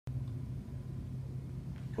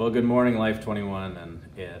Well, good morning, Life 21,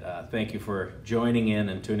 and thank you for joining in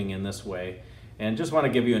and tuning in this way. And just want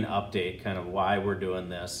to give you an update, kind of why we're doing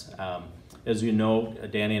this. As you know,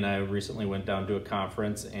 Danny and I recently went down to a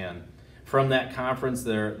conference, and from that conference,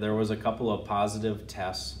 there was a couple of positive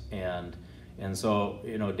tests, and so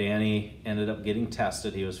Danny ended up getting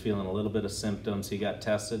tested. He was feeling a little bit of symptoms. He got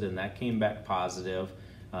tested, and that came back positive.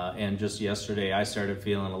 And just yesterday, I started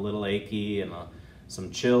feeling a little achy and some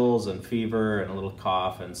chills and fever and a little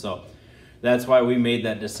cough, and so that's why we made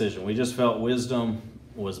that decision. We just felt wisdom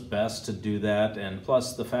was best to do that, and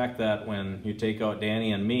plus the fact that when you take out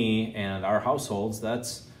Danny and me and our households,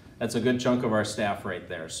 that's a good chunk of our staff right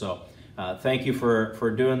there. So thank you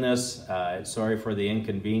for doing this. Sorry for the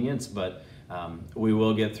inconvenience, but we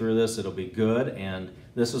will get through this. It'll be good, and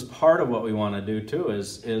this is part of what we want to do too.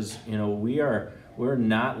 Is we're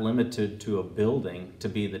not limited to a building to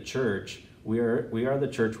be the church. We are the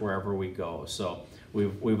church wherever we go. So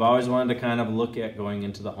we've always wanted to kind of look at going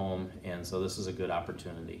into the home, and so this is a good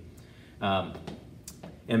opportunity.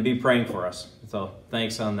 And be praying for us. So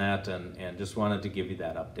thanks on that, and just wanted to give you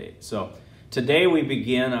that update. So today we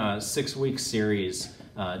begin a 6-week series,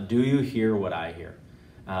 Do You Hear What I Hear?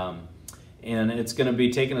 And it's going to be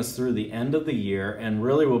taking us through the end of the year, and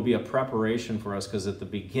really will be a preparation for us, because at the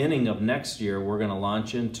beginning of next year we're going to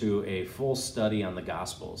launch into a full study on the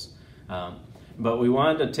Gospels. But we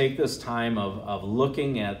wanted to take this time of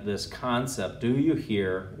looking at this concept, do you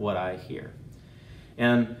hear what I hear?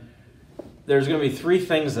 And there's going to be 3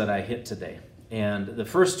 things that I hit today. And the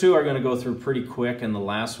first 2 are going to go through pretty quick, and the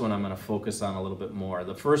last one I'm going to focus on a little bit more.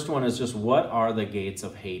 The first one is just, what are the gates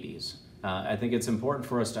of Hades? I think it's important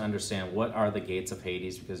for us to understand what are the gates of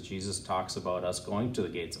Hades, because Jesus talks about us going to the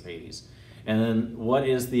gates of Hades. And then what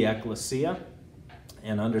is the ecclesia,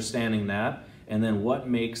 and understanding that. And then what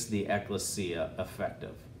makes the ecclesia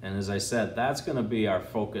effective? And as I said, that's going to be our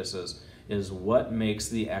focus, is what makes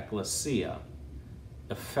the ecclesia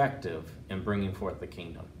effective in bringing forth the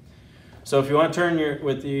kingdom. So if you want to turn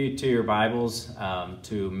with you to your Bibles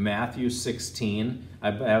to Matthew 16,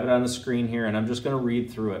 I have it on the screen here, and I'm just going to read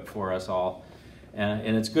through it for us all.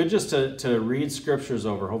 And it's good just to read scriptures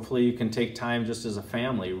over. Hopefully you can take time just as a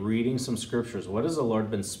family reading some scriptures. What has the Lord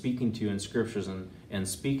been speaking to you in scriptures, and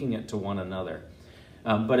speaking it to one another?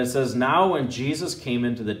 But it says, now when Jesus came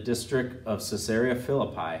into the district of Caesarea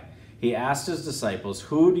Philippi, he asked his disciples,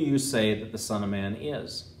 who do you say that the Son of Man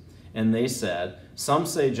is? And they said, some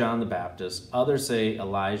say John the Baptist, others say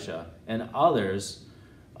Elijah, and others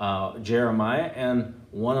Jeremiah and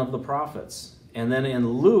one of the prophets. And then in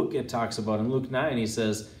Luke, it talks about, in Luke 9, he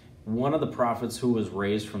says, one of the prophets who was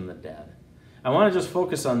raised from the dead. I want to just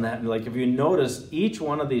focus on that. Like, if you notice, each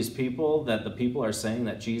one of these people that the people are saying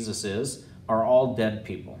that Jesus is are all dead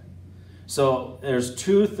people. So there's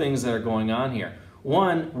 2 things that are going on here.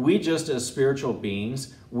 One, we just as spiritual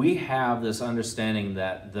beings, we have this understanding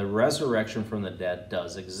that the resurrection from the dead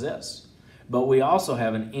does exist. But we also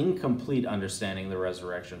have an incomplete understanding of the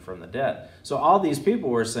resurrection from the dead. So all these people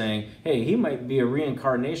were saying, hey, he might be a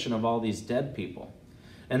reincarnation of all these dead people.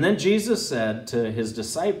 And then Jesus said to his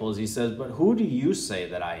disciples, he says, but who do you say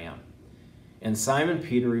that I am? And Simon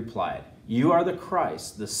Peter replied, you are the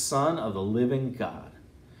Christ, the Son of the living God.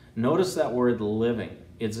 Notice that word living.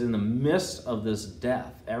 It's in the midst of this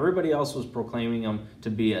death. Everybody else was proclaiming him to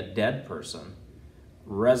be a dead person,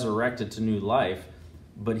 resurrected to new life.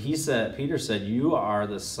 But Peter said, you are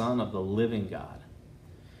the Son of the living God.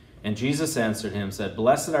 And Jesus answered him, said,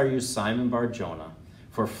 blessed are you, Simon Bar-Jonah,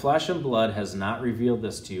 for flesh and blood has not revealed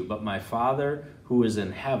this to you, but my Father who is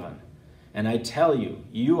in heaven. And I tell you,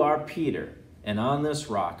 you are Peter, and on this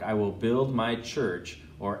rock I will build my church,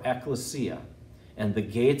 or ecclesia, and the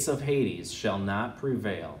gates of Hades shall not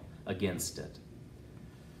prevail against it.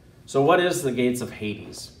 So what is the gates of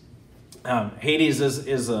Hades? Hades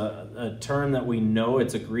is a term that we know.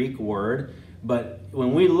 It's a Greek word, but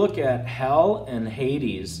when we look at hell and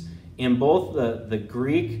Hades, in both the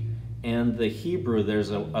Greek and the Hebrew,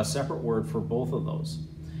 there's a separate word for both of those.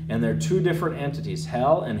 And they're 2 different entities.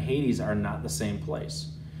 Hell and Hades are not the same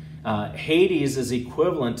place. Hades is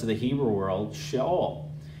equivalent to the Hebrew word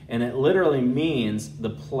Sheol, and it literally means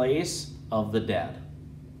the place of the dead.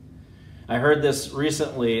 I heard this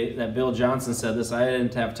recently, that Bill Johnson said this. I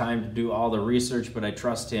didn't have time to do all the research, but I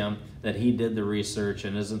trust him that he did the research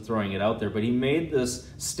and isn't throwing it out there. But he made this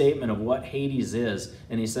statement of what Hades is,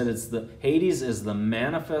 and he said Hades is the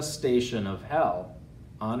manifestation of hell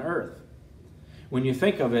on earth. When you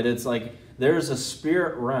think of it, it's like there's a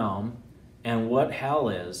spirit realm and what hell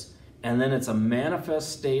is, and then it's a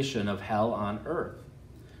manifestation of hell on earth.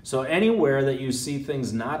 So anywhere that you see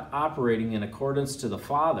things not operating in accordance to the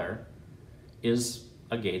Father is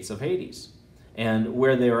a gates of Hades. And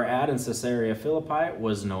where they were at in Caesarea Philippi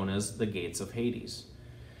was known as the gates of Hades.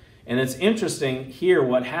 And it's interesting here,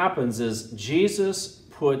 what happens is Jesus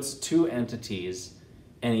puts two entities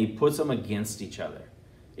and he puts them against each other.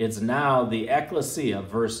 It's now the ecclesia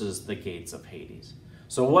versus the gates of Hades.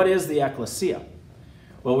 So what is the ecclesia?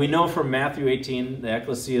 Well, we know from Matthew 18, the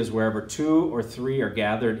ecclesia is wherever 2 or 3 are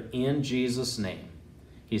gathered in Jesus' name.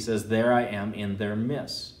 He says, there I am in their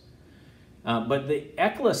midst. But the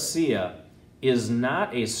ecclesia is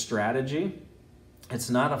not a strategy.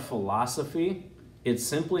 It's not a philosophy. It's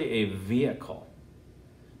simply a vehicle.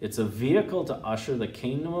 It's a vehicle to usher the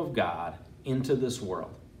kingdom of God into this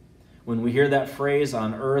world. When we hear that phrase,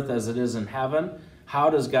 on earth as it is in heaven, how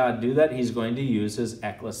does God do that? He's going to use his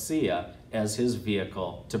ecclesia as his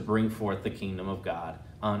vehicle to bring forth the kingdom of God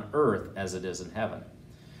on earth as it is in heaven.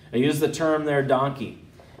 I use the term there, donkey.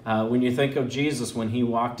 When you think of Jesus, when he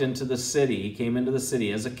walked into the city, he came into the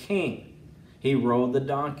city as a king. He rode the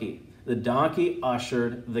donkey. The donkey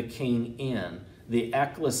ushered the king in. The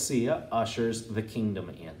ecclesia ushers the kingdom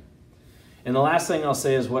in. And the last thing I'll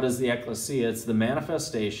say is, what is the ecclesia? It's the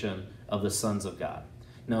manifestation of the sons of God.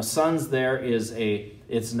 Now, sons there is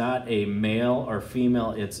it's not a male or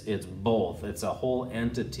female, it's both. It's a whole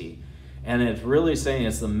entity. And it's really saying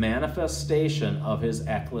it's the manifestation of his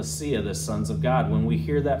ecclesia, the sons of God. When we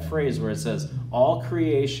hear that phrase where it says, all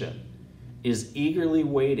creation is eagerly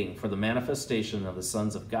waiting for the manifestation of the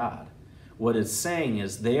sons of God, what it's saying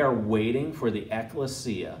is they are waiting for the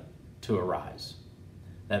ecclesia to arise.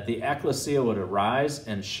 That the ecclesia would arise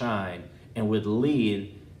and shine and would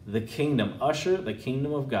lead the kingdom, usher the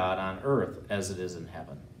kingdom of God on earth as it is in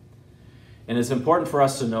heaven. And it's important for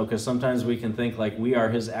us to know, because sometimes we can think like we are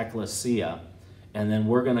his ecclesia and then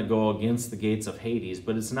we're going to go against the gates of Hades,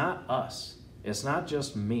 but it's not us. It's not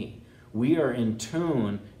just me. We are in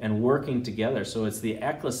tune and working together. So it's the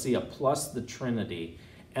ecclesia plus the Trinity.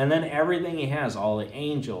 And then everything he has, all the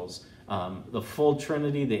angels, the full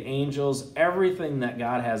Trinity, the angels, everything that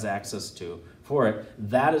God has access to for it,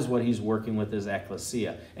 that is what he's working with his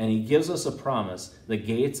ecclesia. And he gives us a promise, the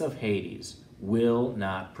gates of Hades will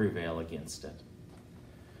not prevail against it.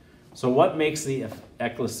 So what makes the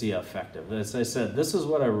ecclesia effective? As I said, this is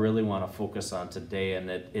what I really want to focus on today, and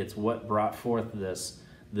it's what brought forth this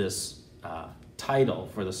title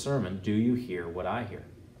for the sermon, Do You Hear What I Hear?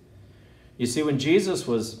 You see, when Jesus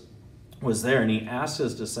was there and he asked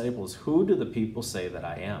his disciples, who do the people say that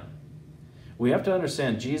I am? We have to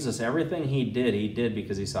understand Jesus, everything he did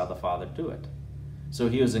because he saw the Father do it. So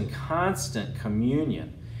he was in constant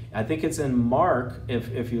communion. I think it's in Mark,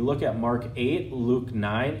 if you look at Mark 8, Luke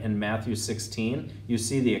 9, and Matthew 16, you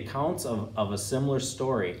see the accounts of a similar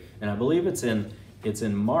story. And I believe it's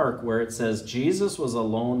in Mark where it says Jesus was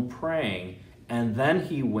alone praying, and then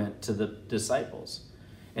he went to the disciples.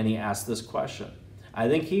 And he asked this question. I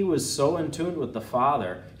think he was so in tune with the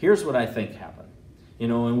Father. Here's what I think happened. You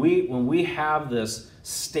know, when we have this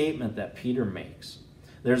statement that Peter makes,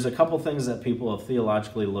 there's a couple things that people have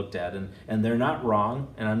theologically looked at, and they're not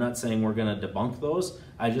wrong, and I'm not saying we're going to debunk those.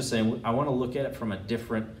 I'm just saying I want to look at it from a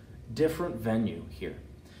different venue here.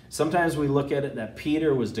 Sometimes we look at it that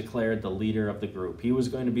Peter was declared the leader of the group. He was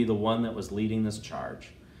going to be the one that was leading this charge.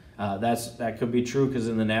 That could be true because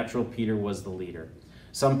in the natural, Peter was the leader.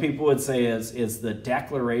 Some people would say it's the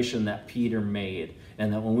declaration that Peter made,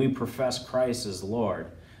 and that when we profess Christ as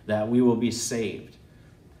Lord, that we will be saved.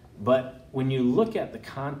 But when you look at the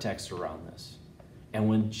context around this, and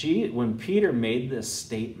when Peter made this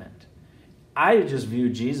statement, I just view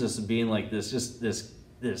Jesus as being like this.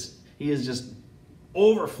 He is just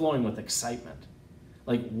overflowing with excitement.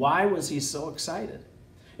 Like, why was he so excited?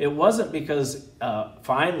 It wasn't because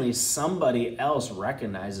finally somebody else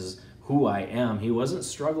recognizes who I am. He wasn't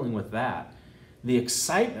struggling with that. The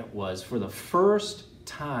excitement was, for the first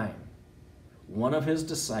time, one of his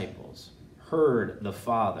disciples heard the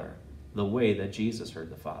Father the way that Jesus heard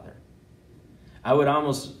the Father. I would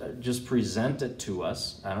almost just present it to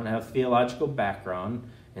us. I don't have theological background,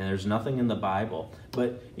 and there's nothing in the Bible.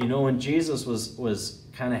 But, you know, when Jesus was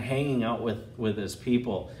kind of hanging out with his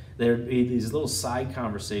people, there'd be these little side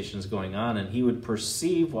conversations going on, and he would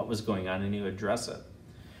perceive what was going on, and he would address it.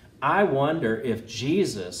 I wonder if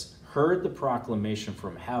Jesus heard the proclamation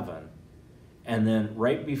from heaven, and then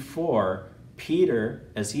right before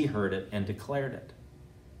Peter, as he heard it, and declared it.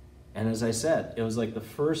 And as I said, it was like the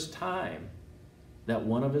first time that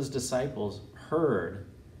one of his disciples heard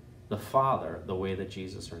the Father the way that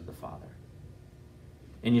Jesus heard the Father.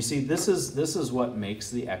 And you see, this is what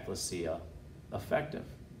makes the ecclesia effective,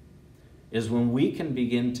 is when we can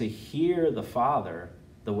begin to hear the Father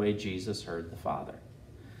the way Jesus heard the Father.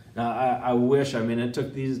 Now, I wish, it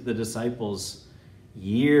took the disciples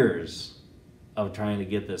years of trying to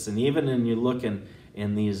get this. And even when you look in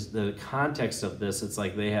the context of this, it's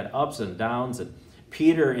like they had ups and downs. And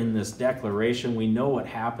Peter, in this declaration, we know what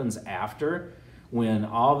happens after, when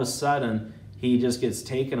all of a sudden he just gets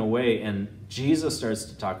taken away and Jesus starts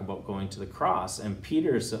to talk about going to the cross. And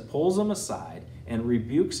Peter pulls him aside and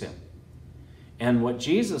rebukes him. And what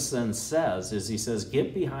Jesus then says is, he says,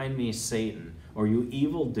 "Get behind me, Satan, or you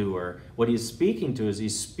evildoer." What he's speaking to is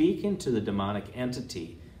he's speaking to the demonic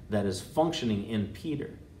entity that is functioning in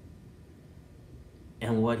Peter.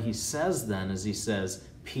 And what he says then is, he says,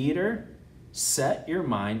 "Peter, set your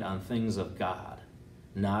mind on things of God,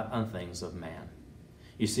 not on things of man."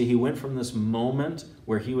 You see, he went from this moment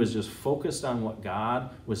where he was just focused on what God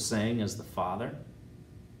was saying as the Father,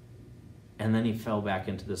 and then he fell back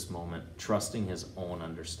into this moment, trusting his own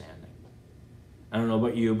understanding. I don't know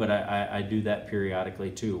about you, but I do that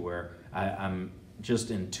periodically too, where I'm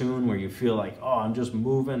just in tune, where you feel like, oh, I'm just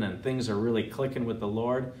moving and things are really clicking with the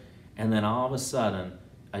Lord, and then all of a sudden,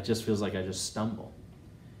 it just feels like I just stumble.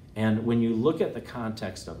 And when you look at the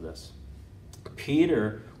context of this,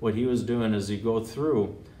 Peter, what he was doing is, you go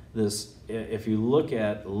through this, if you look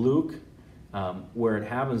at Luke, where it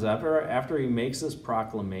happens after he makes this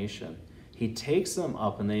proclamation, he takes them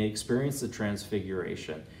up and they experience the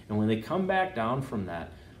transfiguration. And when they come back down from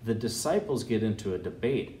that, the disciples get into a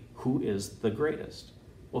debate. Who is the greatest?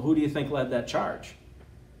 Well, who do you think led that charge?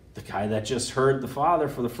 The guy that just heard the Father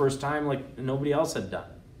for the first time like nobody else had done.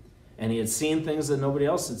 And he had seen things that nobody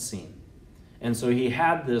else had seen. And so he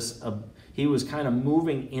had this, he was kind of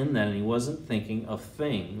moving in that, and he wasn't thinking of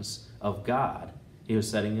things of God. He was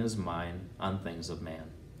setting his mind on things of man.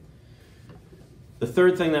 The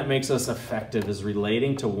third thing that makes us effective is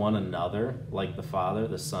relating to one another like the Father,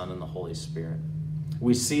 the Son, and the Holy Spirit.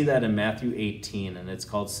 We see that in Matthew 18, and it's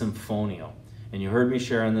called Symphonio. And you heard me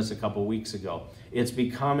share on this a couple weeks ago. It's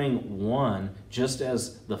becoming one, just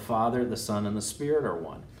as the Father, the Son, and the Spirit are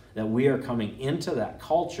one. That we are coming into that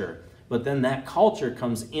culture, but then that culture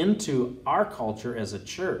comes into our culture as a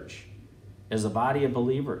church, as a body of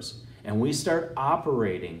believers. And we start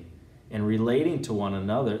operating and relating to one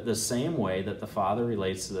another the same way that the Father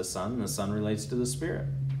relates to the Son and the Son relates to the Spirit.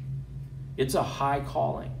 It's a high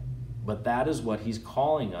calling, but that is what he's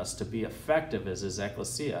calling us to be effective as his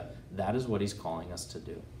ecclesia. That is what he's calling us to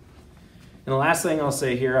do. And the last thing I'll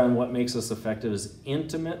say here on what makes us effective is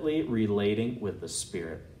intimately relating with the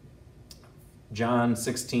Spirit. John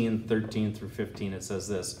 16:13 through 15, it says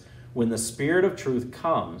this, "When the Spirit of truth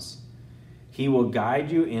comes, he will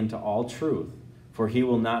guide you into all truth. For he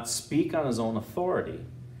will not speak on his own authority,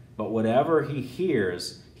 but whatever he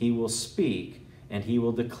hears, he will speak and he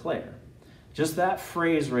will declare." Just that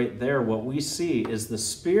phrase right there, what we see is the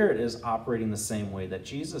Spirit is operating the same way that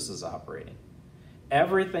Jesus is operating.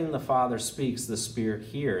 Everything the Father speaks, the Spirit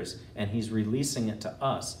hears, and he's releasing it to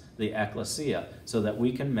us, the ecclesia, so that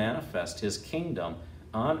we can manifest his kingdom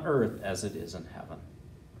on earth as it is in heaven.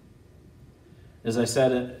 As I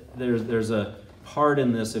said, there's a part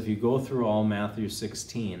in this, if you go through all Matthew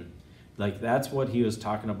 16, like that's what he was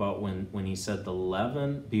talking about when he said the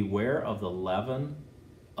leaven, beware of the leaven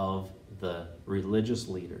of the religious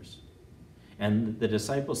leaders. And the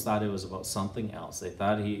disciples thought it was about something else. They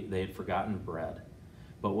thought they had forgotten bread.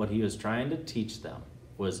 But what he was trying to teach them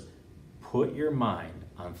was, put your mind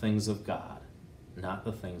on things of God, not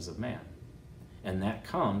the things of man. And that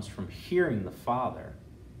comes from hearing the Father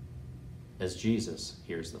as Jesus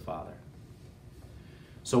hears the Father.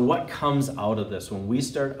 So what comes out of this when we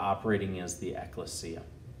start operating as the ecclesia?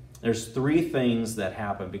 There's three things that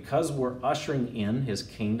happen. Because we're ushering in his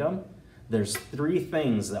kingdom, there's three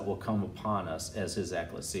things that will come upon us as his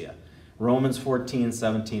ecclesia. Romans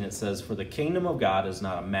 14:17, it says, "For the kingdom of God is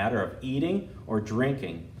not a matter of eating or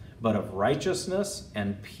drinking, but of righteousness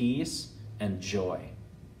and peace and joy."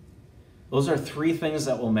 Those are three things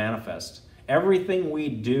that will manifest. Everything we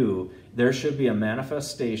do, there should be a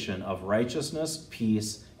manifestation of righteousness,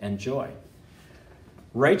 peace, and joy.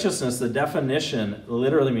 Righteousness, the definition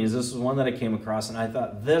literally means, this is one that I came across, and I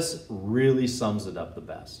thought this really sums it up the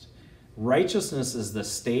best. Righteousness is the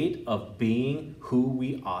state of being who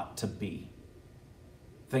we ought to be.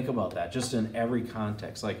 Think about that, just in every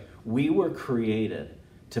context. Like, we were created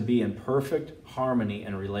to be in perfect harmony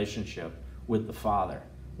and relationship with the Father,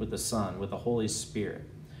 with the Son, with the Holy Spirit.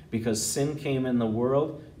 Because sin came in the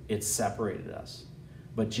world, it separated us.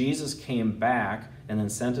 But Jesus came back and then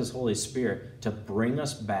sent his Holy Spirit to bring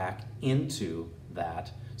us back into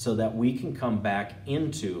that, so that we can come back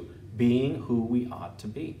into being who we ought to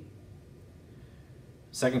be.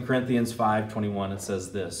 2 Corinthians 5:21, it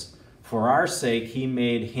says this, For our sake he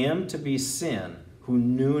made him to be sin who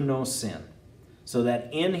knew no sin, so that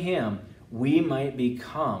in him we might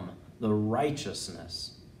become the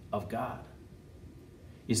righteousness of God.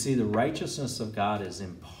 You see, the righteousness of God is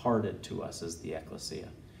imparted to us as the ecclesia.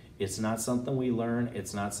 It's not something we learn.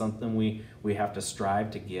 It's not something we have to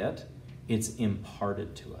strive to get. It's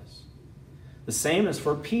imparted to us. The same is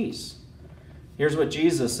for peace. Here's what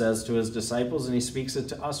Jesus says to his disciples, and he speaks it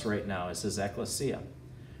to us right now as his ecclesia.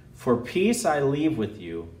 For peace I leave with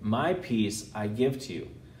you, my peace I give to you.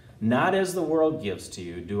 Not as the world gives to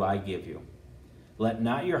you, do I give you. Let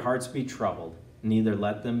not your hearts be troubled, neither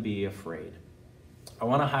let them be afraid. I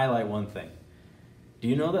want to highlight one thing. Do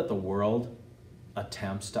you know that the world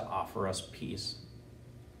attempts to offer us peace?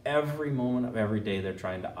 Every moment of every day they're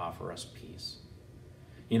trying to offer us peace.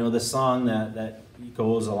 You know, the song that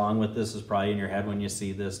goes along with this is probably in your head when you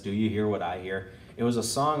see this, Do You Hear What I Hear? It was a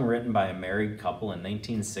song written by a married couple in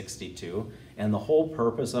 1962, and the whole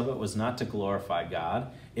purpose of it was not to glorify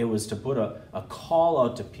God. It was to put a call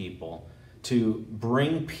out to people to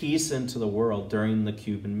bring peace into the world during the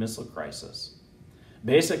Cuban Missile Crisis.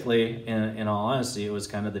 Basically, in all honesty, it was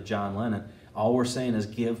kind of the John Lennon, all we're saying is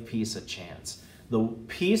give peace a chance. The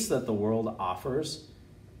peace that the world offers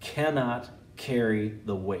cannot carry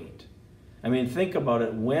the weight. I mean, think about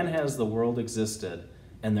it. When has the world existed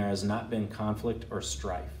and there has not been conflict or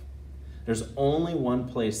strife? There's only one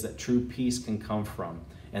place that true peace can come from,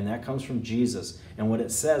 and that comes from Jesus. And what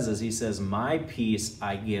it says is, he says, my peace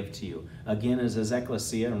I give to you. Again, as his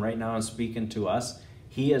ecclesia, and right now I'm speaking to us,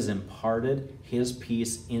 he has imparted his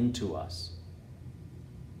peace into us.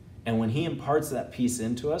 And when he imparts that peace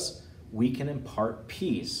into us, we can impart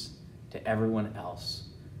peace to everyone else.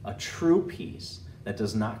 A true peace that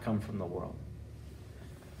does not come from the world.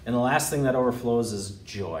 And the last thing that overflows is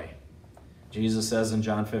joy. Jesus says in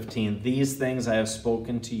John 15, these things I have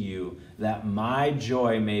spoken to you, that my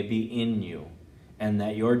joy may be in you, and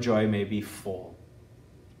that your joy may be full.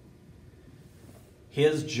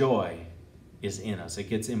 His joy is in us. It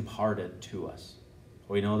gets imparted to us.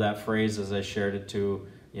 We know that phrase as I shared it too,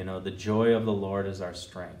 the joy of the Lord is our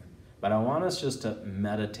strength. But I want us just to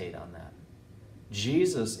meditate on that.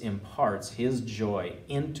 Jesus imparts his joy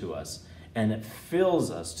into us, and it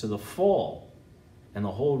fills us to the full. And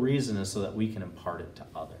the whole reason is so that we can impart it to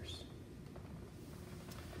others.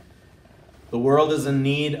 The world is in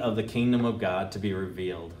need of the kingdom of God to be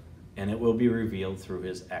revealed, and it will be revealed through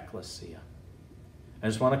his ecclesia. I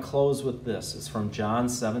just want to close with this. It's from John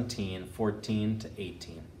 17, 14 to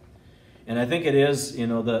 18. And I think it is,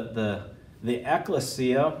 the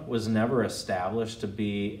ecclesia was never established to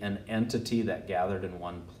be an entity that gathered in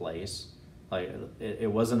one place. Like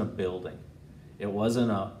it wasn't a building. It wasn't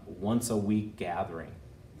a once-a-week gathering.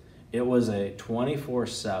 It was a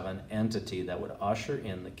 24/7 entity that would usher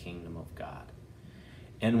in the kingdom of God.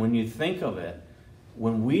 And when you think of it,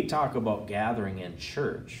 when we talk about gathering in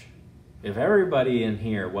church, if everybody in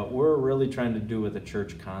here, what we're really trying to do with the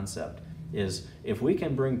church concept is if we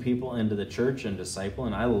can bring people into the church and disciple,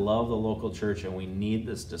 and I love the local church and we need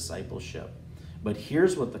this discipleship. But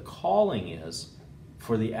here's what the calling is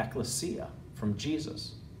for the ecclesia from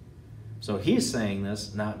Jesus. So he's saying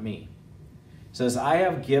this, not me. He says, I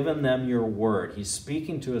have given them your word. He's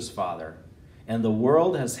speaking to his Father. And the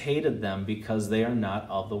world has hated them because they are not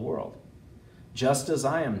of the world, just as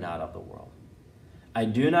I am not of the world. I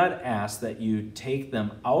do not ask that you take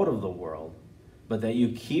them out of the world, but that you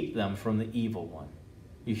keep them from the evil one.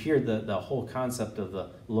 You hear the whole concept of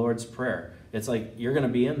the Lord's Prayer. It's like, you're going to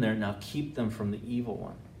be in there, now keep them from the evil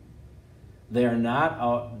one. They are not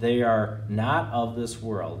of this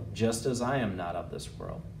world, just as I am not of this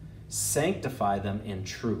world. Sanctify them in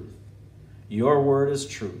truth. Your word is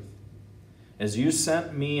truth. As you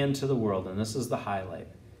sent me into the world, and this is the highlight,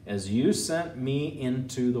 as you sent me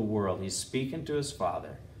into the world, he's speaking to his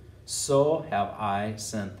Father, so have I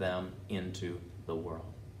sent them into the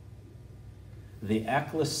world. The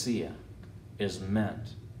ecclesia is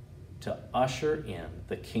meant to usher in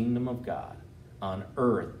the kingdom of God on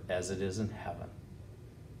earth as it is in heaven.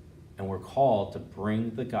 And we're called to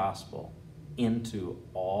bring the gospel into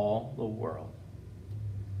all the world,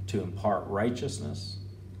 to impart righteousness,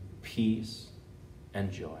 peace,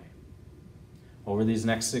 and joy. Over these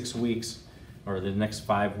next 6 weeks, or the next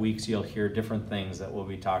 5 weeks, you'll hear different things that we'll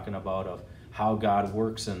be talking about of how God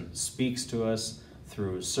works and speaks to us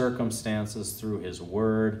through circumstances, through his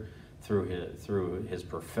word, through his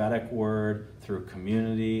prophetic word, through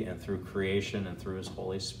community, and through creation, and through his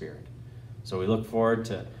Holy Spirit. So we look forward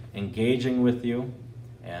to engaging with you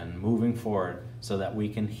and moving forward so that we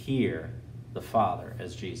can hear the Father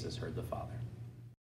as Jesus heard the Father.